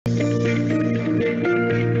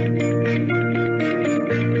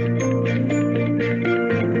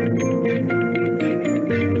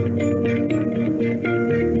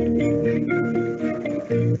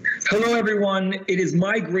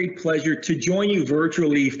great pleasure to join you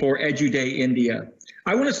virtually for EduDay India.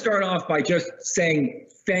 I want to start off by just saying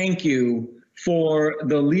thank you for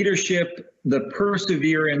the leadership, the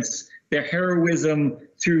perseverance, the heroism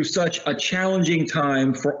through such a challenging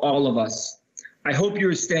time for all of us. I hope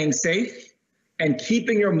you're staying safe and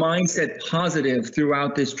keeping your mindset positive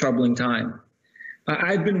throughout this troubling time.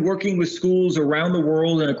 I've been working with schools around the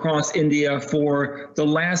world and across India for the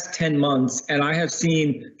last 10 months, and I have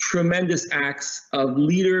seen tremendous acts of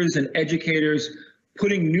leaders and educators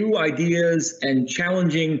putting new ideas and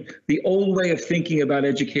challenging the old way of thinking about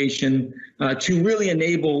education to really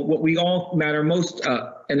enable what we all matter most,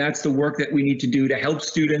 and that's the work that we need to do to help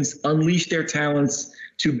students unleash their talents,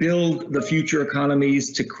 to build the future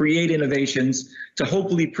economies, to create innovations, to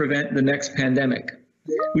hopefully prevent the next pandemic.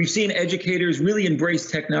 We've seen educators really embrace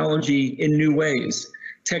technology in new ways.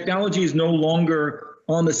 Technology is no longer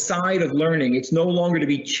on the side of learning. It's no longer to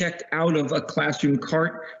be checked out of a classroom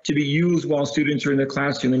cart to be used while students are in the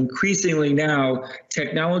classroom. Increasingly now,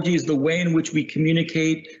 technology is the way in which we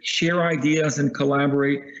communicate, share ideas, and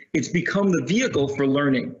collaborate. It's become the vehicle for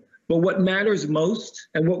learning. But what matters most,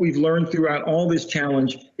 and what we've learned throughout all this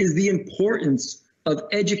challenge, is the importance of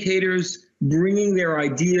educators bringing their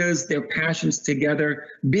ideas, their passions together,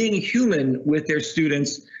 being human with their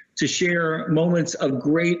students to share moments of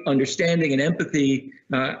great understanding and empathy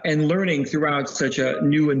and learning throughout such a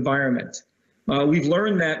new environment. We've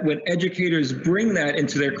learned that when educators bring that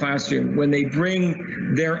into their classroom, when they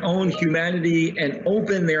bring their own humanity and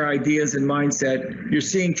open their ideas and mindset, you're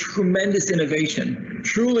seeing tremendous innovation.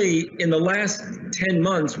 Truly, in the last 10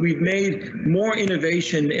 months, we've made more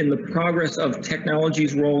innovation in the progress of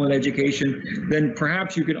technology's role in education than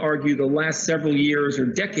perhaps you could argue the last several years or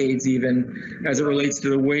decades even, as it relates to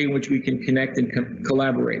the way in which we can connect and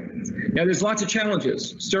collaborate. Now, there's lots of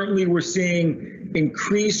challenges. Certainly, we're seeing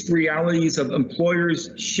increased realities of employers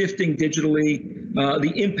shifting digitally.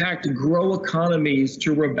 The impact to grow economies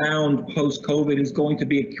to rebound post-COVID is going to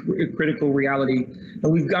be a critical reality.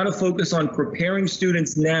 And we've got to focus on preparing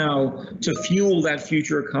students now to fuel that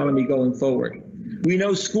future economy going forward. We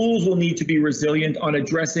know schools will need to be resilient on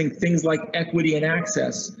addressing things like equity and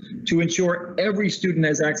access to ensure every student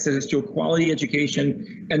has access to a quality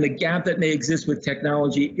education, and the gap that may exist with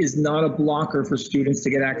technology is not a blocker for students to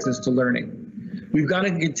get access to learning. We've got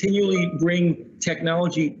to continually bring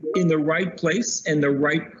technology in the right place and the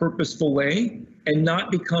right purposeful way, and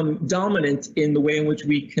not become dominant in the way in which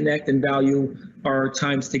we connect and value our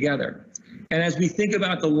times together. And as we think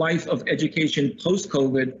about the life of education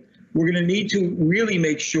post-COVID, we're going to need to really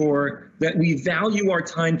make sure that we value our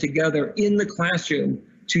time together in the classroom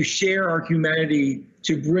to share our humanity,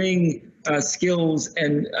 to bring skills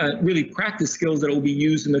and really practice skills that will be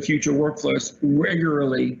used in the future workforce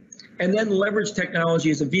regularly, and then leverage technology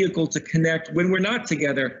as a vehicle to connect when we're not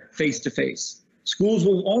together face-to-face. Schools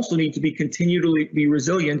will also need to be continually be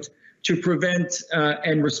resilient to prevent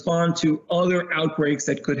and respond to other outbreaks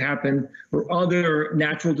that could happen or other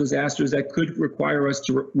natural disasters that could require us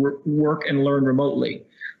to work and learn remotely.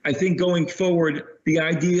 I think going forward, the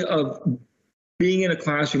idea of being in a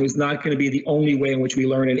classroom is not going to be the only way in which we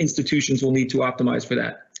learn, and institutions will need to optimize for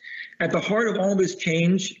that. At the heart of all this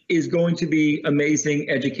change is going to be amazing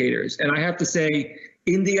educators. And I have to say,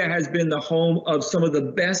 India has been the home of some of the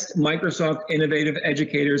best Microsoft innovative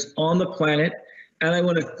educators on the planet. And I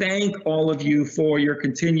want to thank all of you for your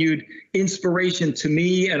continued inspiration to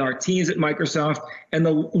me and our teams at Microsoft, and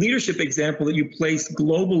the leadership example that you place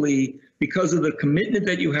globally because of the commitment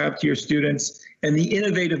that you have to your students and the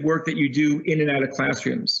innovative work that you do in and out of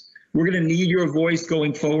classrooms. We're going to need your voice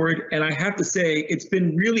going forward. And I have to say, it's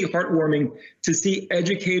been really heartwarming to see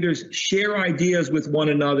educators share ideas with one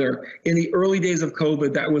another. In the early days of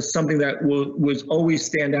COVID, that was something that was always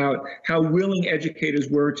stand out, how willing educators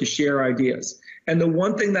were to share ideas. And the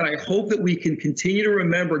one thing that I hope that we can continue to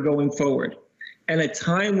remember going forward, and a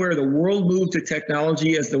time where the world moved to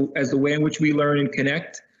technology as the way in which we learn and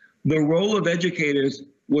connect, the role of educators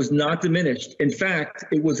was not diminished. In fact,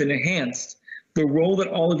 it was enhanced. The role that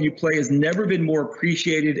all of you play has never been more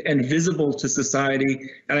appreciated and visible to society,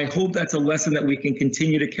 and I hope that's a lesson that we can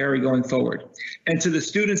continue to carry going forward. And to the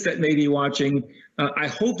students that may be watching, I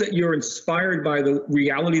hope that you're inspired by the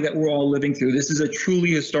reality that we're all living through. This is a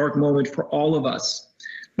truly historic moment for all of us.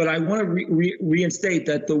 But I want to reinstate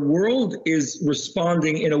that the world is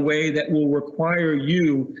responding in a way that will require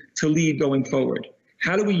you to lead going forward.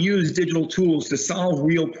 How do we use digital tools to solve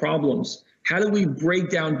real problems? How do we break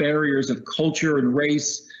down barriers of culture and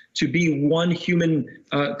race to be one human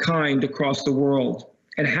kind across the world?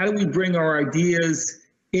 And how do we bring our ideas,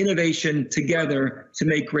 innovation together to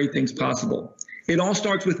make great things possible? It all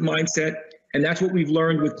starts with mindset, And that's what we've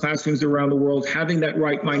learned with classrooms around the world, having that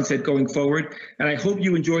right mindset going forward. And I hope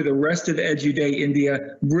you enjoy the rest of EduDay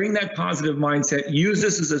India. Bring that positive mindset. Use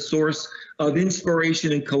this as a source of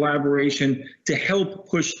inspiration and collaboration to help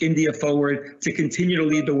push India forward, to continue to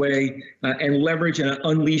lead the way and leverage and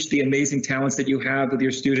unleash the amazing talents that you have with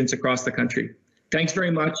your students across the country. Thanks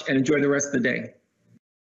very much and enjoy the rest of the day.